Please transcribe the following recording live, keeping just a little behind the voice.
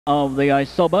of the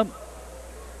ISOBA,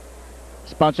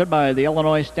 sponsored by the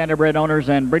Illinois Standardbred Owners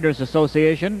and Breeders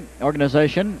Association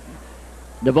organization,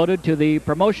 devoted to the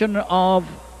promotion of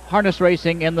harness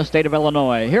racing in the state of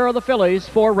Illinois. Here are the fillies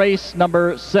for race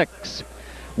number 6.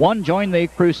 1, Join the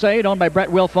Crusade, owned by Brett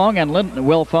Wilfong and Lynn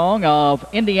Wilfong of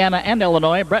Indiana and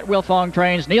Illinois. Brett Wilfong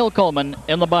trains Neil Coleman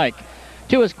in the bike.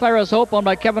 2 is Clara's Hope, owned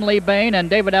by Kevin Lee Bain and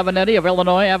David Avenatti of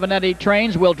Illinois. Avenatti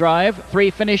trains, will drive. 3,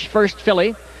 Finish First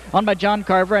Filly, owned by John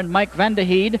Carver and Mike Van de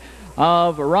Heed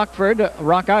of Rockford,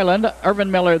 Rock Island. Irvin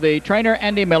Miller, the trainer,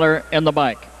 Andy Miller in the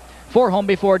bike. 4, Home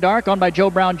Before Dark, owned by Joe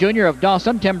Brown Jr. of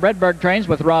Dawson. Tim Bredberg trains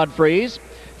with Rod Freeze.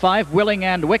 5, Willing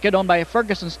and Wicked, owned by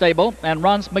Ferguson Stable and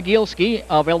Ron Smigielski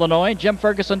of Illinois. Jim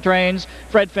Ferguson trains.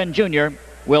 Fred Finn Jr.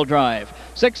 will drive.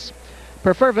 6,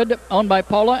 Perfervid, owned by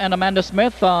Paula and Amanda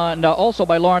Smith and also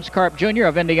by Lawrence Karp Jr.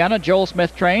 of Indiana. Joel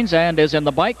Smith trains and is in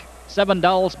the bike. 7,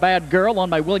 Doll's Bad Girl,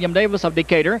 owned by William Davis of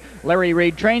Decatur. Larry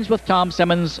Reed trains with Tom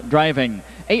Simmons driving.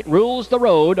 8, Rules the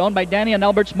Road, owned by Danny and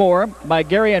Alberts Moore, by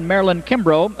Gary and Marilyn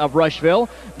Kimbrough of Rushville.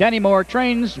 Danny Moore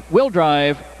trains, will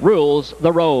drive, Rules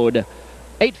the Road.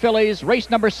 8 fillies, race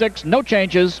number 6, no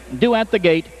changes, due at the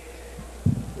gate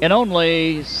in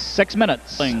only 6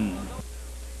 minutes.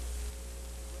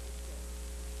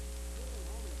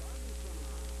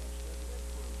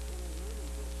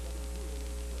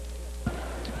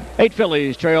 8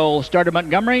 fillies trail starter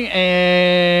Montgomery,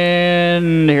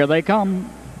 and here they come.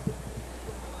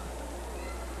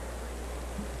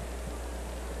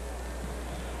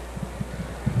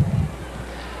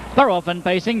 They're often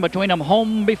pacing between them.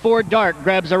 Home Before Dark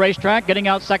grabs the racetrack, getting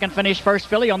out second. Finish First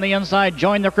Filly on the inside.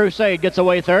 Join the Crusade gets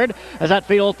away third as that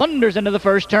field thunders into the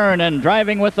first turn, and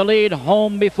driving with the lead,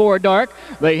 Home Before Dark.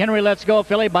 The Henry Let's Go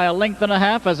filly by a length and a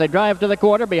half as they drive to the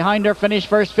quarter. Behind her, Finish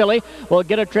First Filly will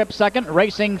get a trip second.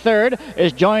 Racing third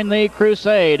is Join the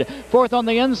Crusade. Fourth on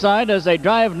the inside as they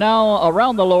drive now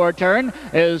around the lower turn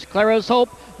is Clara's Hope.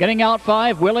 Getting out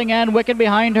 5, Willing and Wicked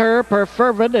behind her.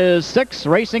 Perfervid is 6,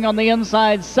 racing on the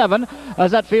inside 7.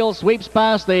 As that field sweeps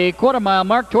past the quarter-mile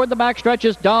mark toward the backstretch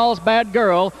is Doll's Bad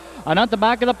Girl. And at the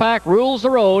back of the pack, Rules the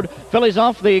Road. Fillies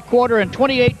off the quarter and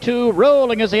 28-2,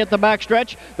 rolling as they hit the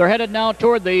backstretch. They're headed now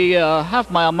toward the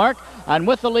half-mile mark. And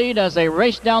with the lead as they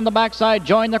race down the backside,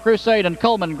 Join the Crusade, and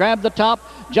Coleman grabbed the top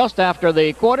just after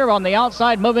the quarter. On the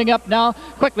outside, moving up now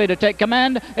quickly to take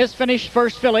command is Finish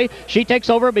First Filly. She takes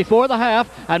over before the half,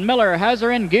 and Miller has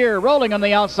her in gear, rolling on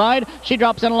the outside. She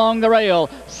drops in along the rail.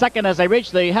 Second as they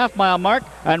reach the half-mile mark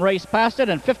and race past it,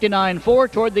 and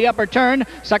 59-4 toward the upper turn.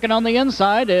 Second on the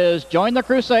inside is Join the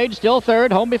Crusade, still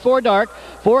third, Home Before Dark.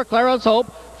 4, Clara's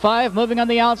Hope. 5, moving on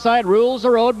the outside, Rules the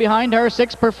Road behind her.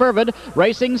 6, Perfervid.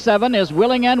 Racing 7 is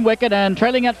Willing and Wicked, and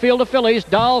trailing that field of fillies,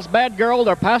 Doll's Bad Girl.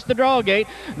 They're past the draw gate.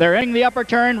 They're in the upper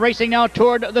turn, racing now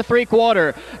toward the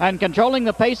 3/4, and controlling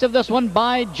the pace of this one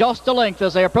by just a length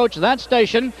as they approach that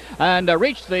station and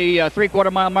reach the 3/4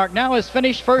 mile mark. Now is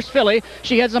Finish First Filly.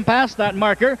 She heads them past that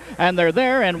marker, and they're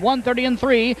there in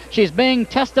 1:30-3. She's being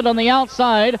tested on the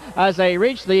outside as they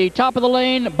reach the top of the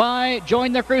lane by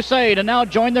Join the Crusade, and now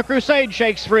Join the Crusade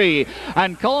shakes free,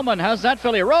 and Coleman has that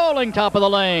filly rolling top of the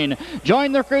lane.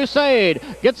 Join the Crusade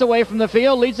gets away from the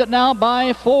field, leads it now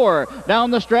by 4.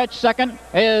 Down the stretch, second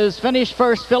is Finish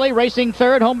First Filly, racing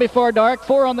third, Home Before Dark.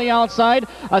 4 on the outside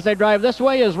as they drive this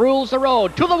way is Rules the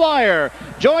Road to the wire.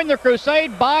 Join the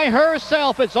Crusade by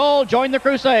herself. It's all Join the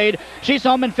Crusade. She's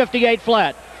home in 58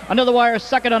 flat. Under the wire,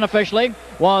 second unofficially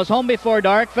was Home Before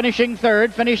Dark, finishing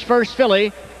third, Finish First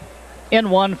Filly in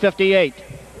 1:58.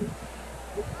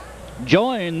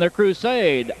 Join the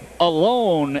Crusade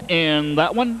alone in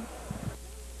that one.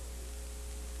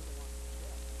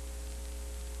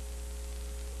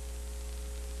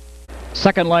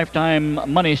 Second lifetime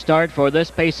money start for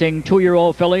this pacing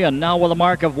 2-year-old filly, and now with a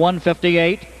mark of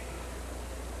 1:58.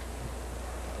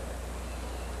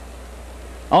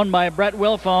 Owned by Brett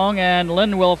Wilfong and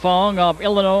Lynn Wilfong of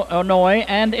Illinois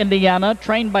and Indiana,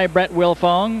 trained by Brett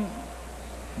Wilfong.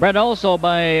 Bred also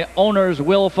by owners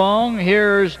Wilfong.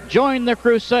 Here's Join the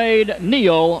Crusade,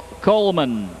 Neil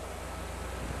Coleman.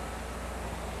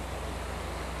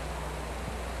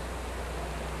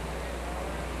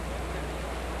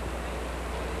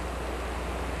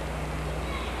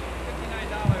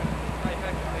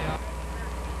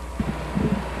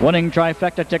 Winning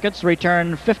trifecta tickets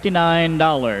return $59.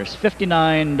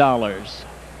 $59.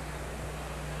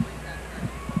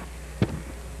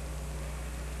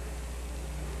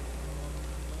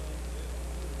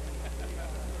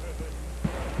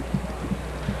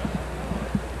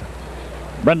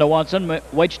 Brenda Watson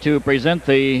waits to present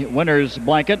the winner's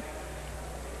blanket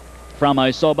from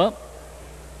ISOBA.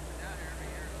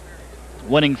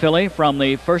 winning filly from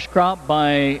the first crop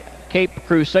by Cape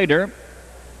Crusader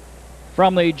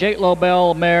from the J.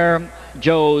 Lobel mare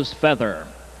Joe's Feather.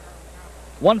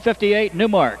 158 new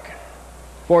mark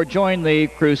for Join the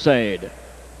Crusade.